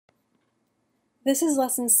This is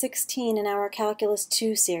lesson 16 in our Calculus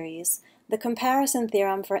 2 series, the comparison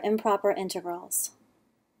theorem for improper integrals.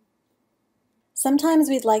 Sometimes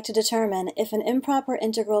we'd like to determine if an improper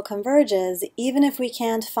integral converges even if we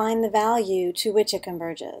can't find the value to which it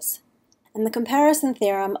converges. And the comparison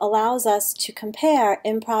theorem allows us to compare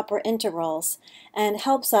improper integrals and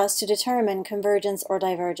helps us to determine convergence or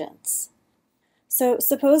divergence. So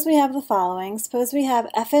suppose we have the following. Suppose we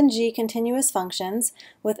have f and g continuous functions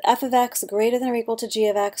with f of x greater than or equal to g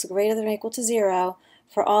of x greater than or equal to 0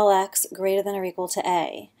 for all x greater than or equal to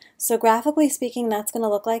a. So graphically speaking, that's going to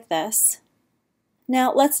look like this.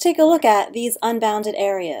 Now let's take a look at these unbounded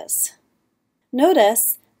areas.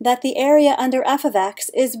 Notice that the area under f of x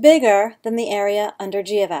is bigger than the area under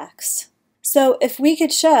g of x. So if we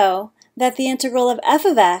could show that the integral of f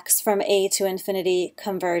of x from a to infinity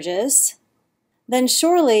converges, then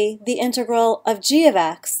surely the integral of g of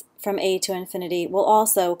x from a to infinity will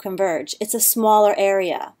also converge. It's a smaller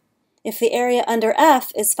area. If the area under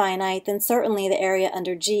f is finite, then certainly the area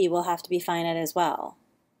under g will have to be finite as well.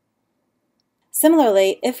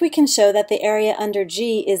 Similarly, if we can show that the area under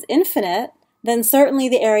g is infinite, then certainly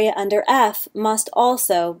the area under f must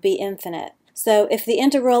also be infinite. So if the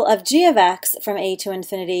integral of g of x from a to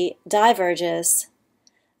infinity diverges,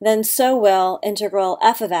 then so will integral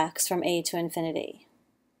f of x from a to infinity.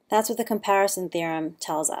 That's what the comparison theorem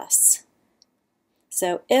tells us.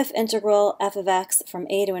 So if integral f of x from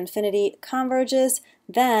a to infinity converges,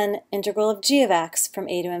 then integral of g of x from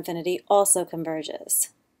a to infinity also converges.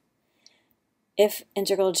 If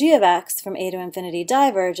integral g of x from a to infinity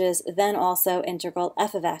diverges, then also integral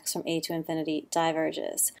f of x from a to infinity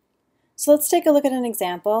diverges. So let's take a look at an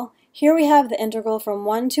example. Here we have the integral from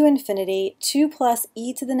 1 to infinity 2 plus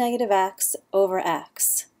e to the negative x over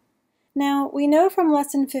x. Now we know from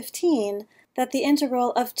lesson 15 that the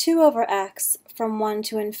integral of 2 over x from 1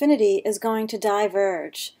 to infinity is going to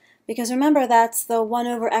diverge, because remember that's the 1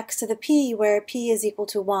 over x to the p where p is equal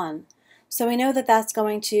to 1. So we know that that's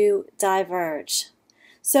going to diverge.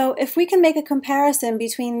 So if we can make a comparison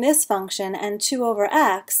between this function and 2 over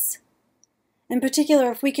x, in particular,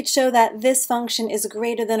 if we could show that this function is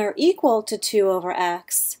greater than or equal to 2 over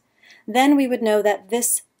x, then we would know that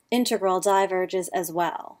this integral diverges as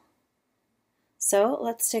well. So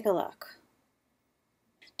let's take a look.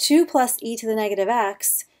 2 plus e to the negative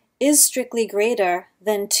x is strictly greater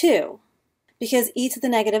than 2, because e to the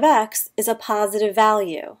negative x is a positive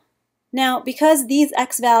value. Now, because these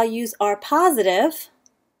x values are positive,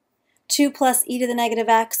 2 plus e to the negative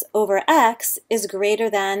x over x is greater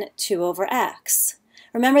than 2 over x.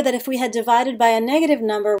 Remember that if we had divided by a negative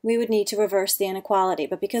number, we would need to reverse the inequality.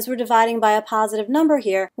 But because we're dividing by a positive number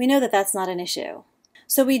here, we know that that's not an issue.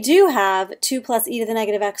 So we do have 2 plus e to the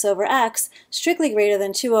negative x over x strictly greater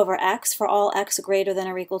than 2 over x for all x greater than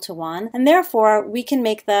or equal to 1. And therefore, we can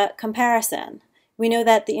make the comparison. We know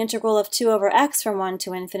that the integral of 2 over x from 1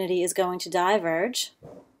 to infinity is going to diverge.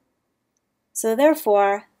 So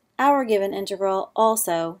therefore, our given integral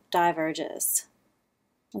also diverges.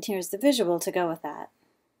 And here's the visual to go with that.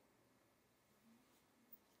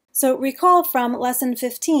 So recall from lesson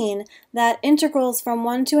 15 that integrals from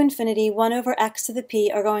 1 to infinity 1 over x to the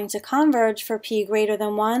p are going to converge for p greater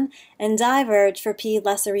than 1 and diverge for p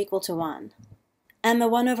less or equal to 1. And the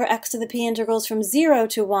 1 over x to the p integrals from 0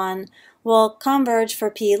 to 1 will converge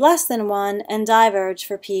for p less than 1 and diverge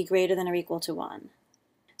for p greater than or equal to 1.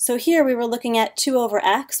 So here we were looking at 2 over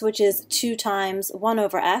x, which is 2 times 1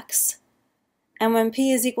 over x. And when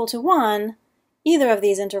p is equal to 1, either of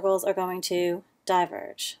these integrals are going to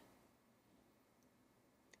diverge.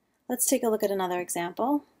 Let's take a look at another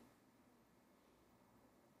example.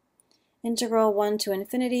 Integral 1 to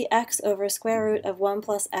infinity x over square root of 1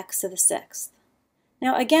 plus x to the 6th.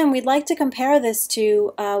 Now again, we'd like to compare this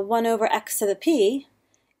to 1 over x to the p,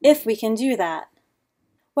 if we can do that.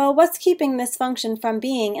 Well, what's keeping this function from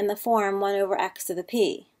being in the form 1 over x to the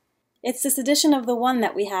p? It's this addition of the 1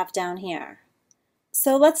 that we have down here.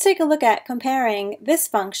 So let's take a look at comparing this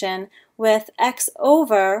function with x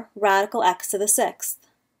over radical x to the 6th.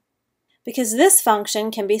 Because this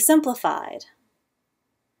function can be simplified.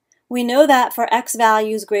 We know that for x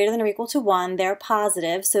values greater than or equal to 1, they're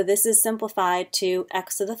positive, so this is simplified to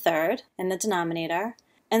x to the 3rd in the denominator,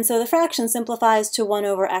 and so the fraction simplifies to 1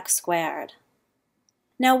 over x squared.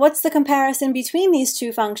 Now what's the comparison between these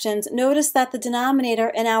two functions? Notice that the denominator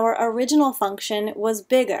in our original function was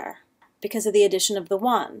bigger because of the addition of the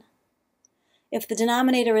 1. If the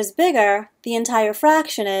denominator is bigger, the entire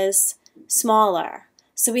fraction is smaller.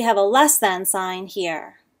 So we have a less than sign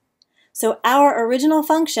here. So our original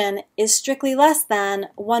function is strictly less than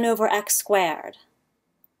 1 over x squared.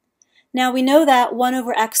 Now we know that 1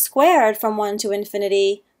 over x squared from 1 to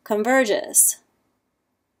infinity converges.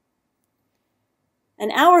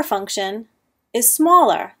 And our function is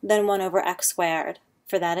smaller than 1 over x squared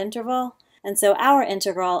for that interval, and so our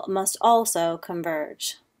integral must also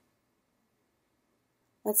converge.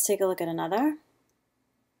 Let's take a look at another.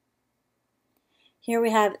 Here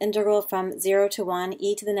we have integral from 0 to 1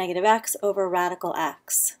 e to the negative x over radical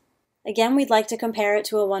x. Again, we'd like to compare it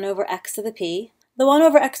to a 1 over x to the p. The 1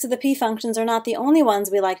 over x to the p functions are not the only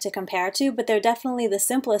ones we like to compare to, but they're definitely the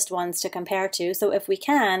simplest ones to compare to, so if we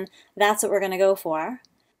can, that's what we're going to go for.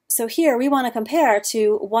 So here we want to compare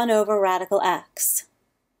to 1 over radical x.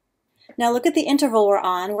 Now look at the interval we're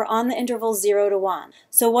on. We're on the interval 0 to 1.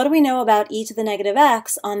 So what do we know about e to the negative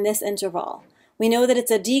x on this interval? We know that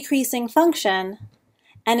it's a decreasing function,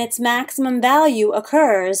 and its maximum value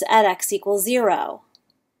occurs at x equals 0.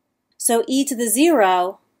 So e to the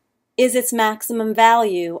 0 is its maximum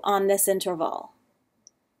value on this interval.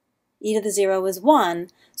 E to the 0 is 1,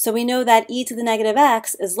 so we know that e to the negative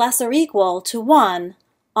x is less or equal to 1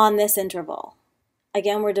 on this interval.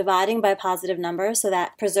 Again, we're dividing by positive numbers, so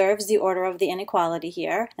that preserves the order of the inequality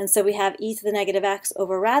here. And so we have e to the negative x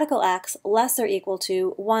over radical x less or equal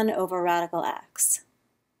to 1 over radical x.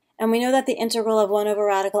 And we know that the integral of 1 over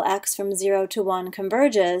radical x from 0 to 1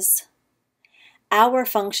 converges. Our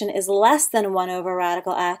function is less than 1 over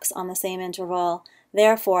radical x on the same interval.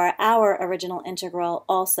 Therefore, our original integral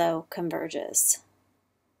also converges.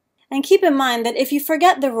 And keep in mind that if you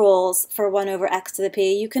forget the rules for 1 over x to the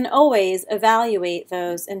p, you can always evaluate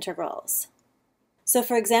those integrals. So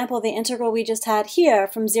for example, the integral we just had here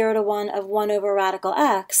from 0 to 1 of 1 over radical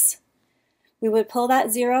x, we would pull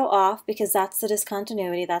that 0 off because that's the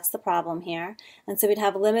discontinuity, that's the problem here. And so we'd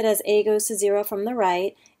have limit as a goes to 0 from the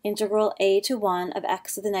right, integral a to 1 of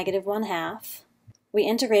x to the negative 1/2. We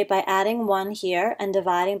integrate by adding 1 here and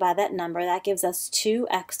dividing by that number. That gives us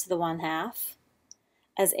 2x to the 1/2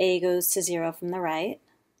 as a goes to 0 from the right.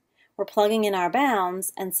 We're plugging in our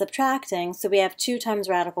bounds and subtracting, so we have 2 times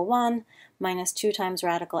radical 1 minus 2 times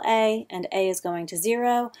radical a, and a is going to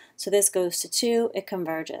 0, so this goes to 2, it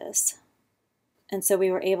converges. And so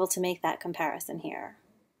we were able to make that comparison here.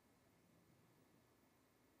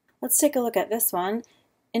 Let's take a look at this one.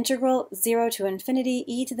 Integral 0 to infinity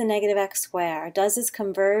e to the negative x squared. Does this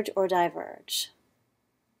converge or diverge?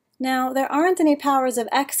 Now, there aren't any powers of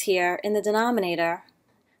x here in the denominator,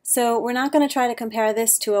 so we're not going to try to compare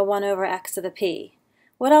this to a 1 over x to the p.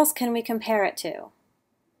 What else can we compare it to?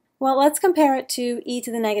 Well, let's compare it to e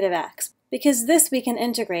to the negative x, because this we can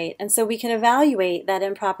integrate, and so we can evaluate that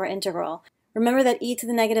improper integral. Remember that e to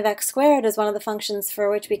the negative x squared is one of the functions for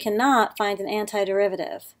which we cannot find an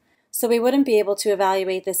antiderivative. So we wouldn't be able to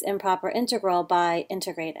evaluate this improper integral by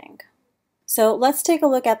integrating. So let's take a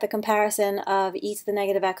look at the comparison of e to the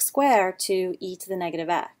negative x squared to e to the negative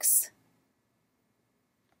x.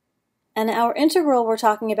 And our integral we're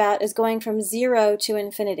talking about is going from 0 to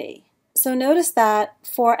infinity. So notice that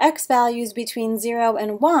for x values between 0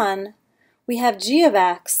 and 1, we have g of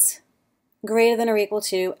x greater than or equal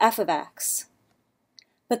to f of x.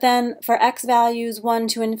 But then for x values 1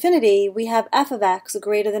 to infinity, we have f of x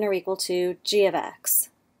greater than or equal to g of x.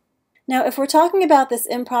 Now, if we're talking about this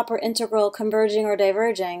improper integral converging or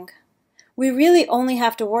diverging, we really only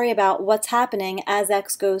have to worry about what's happening as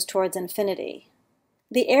x goes towards infinity.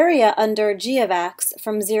 The area under g of x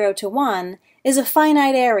from 0 to 1 is a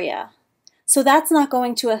finite area, so that's not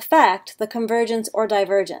going to affect the convergence or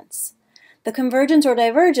divergence. The convergence or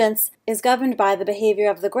divergence is governed by the behavior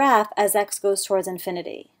of the graph as x goes towards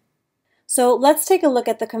infinity. So let's take a look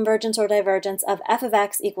at the convergence or divergence of f of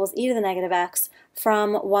x equals e to the negative x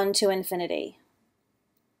from 1 to infinity.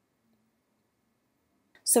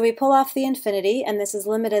 So we pull off the infinity, and this is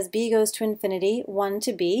limit as b goes to infinity, 1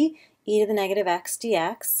 to b, e to the negative x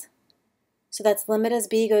dx. So that's limit as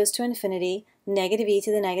b goes to infinity, negative e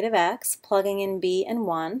to the negative x, plugging in b and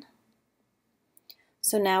 1.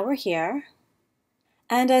 So now we're here.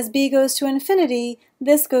 And as b goes to infinity,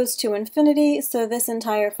 this goes to infinity, so this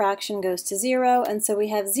entire fraction goes to 0, and so we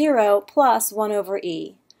have 0 plus 1 over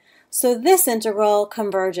e. So this integral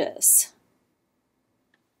converges.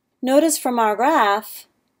 Notice from our graph,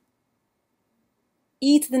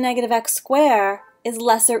 e to the negative x squared is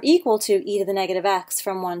less or equal to e to the negative x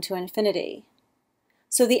from 1 to infinity.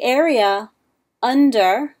 So the area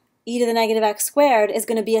under e to the negative x squared is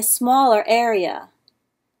going to be a smaller area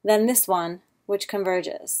than this one, which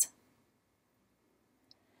converges.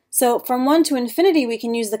 So from 1 to infinity, we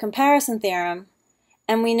can use the comparison theorem,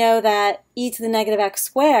 and we know that e to the negative x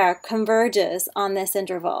squared converges on this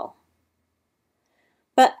interval.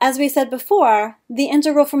 But as we said before, the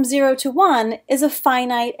integral from 0 to 1 is a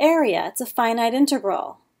finite area. It's a finite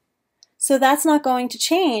integral. So that's not going to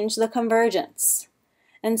change the convergence.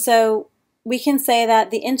 And so we can say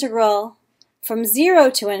that the integral from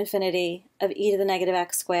 0 to infinity of e to the negative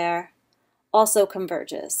x squared also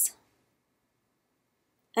converges.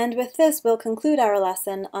 And with this, we'll conclude our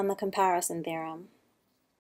lesson on the comparison theorem.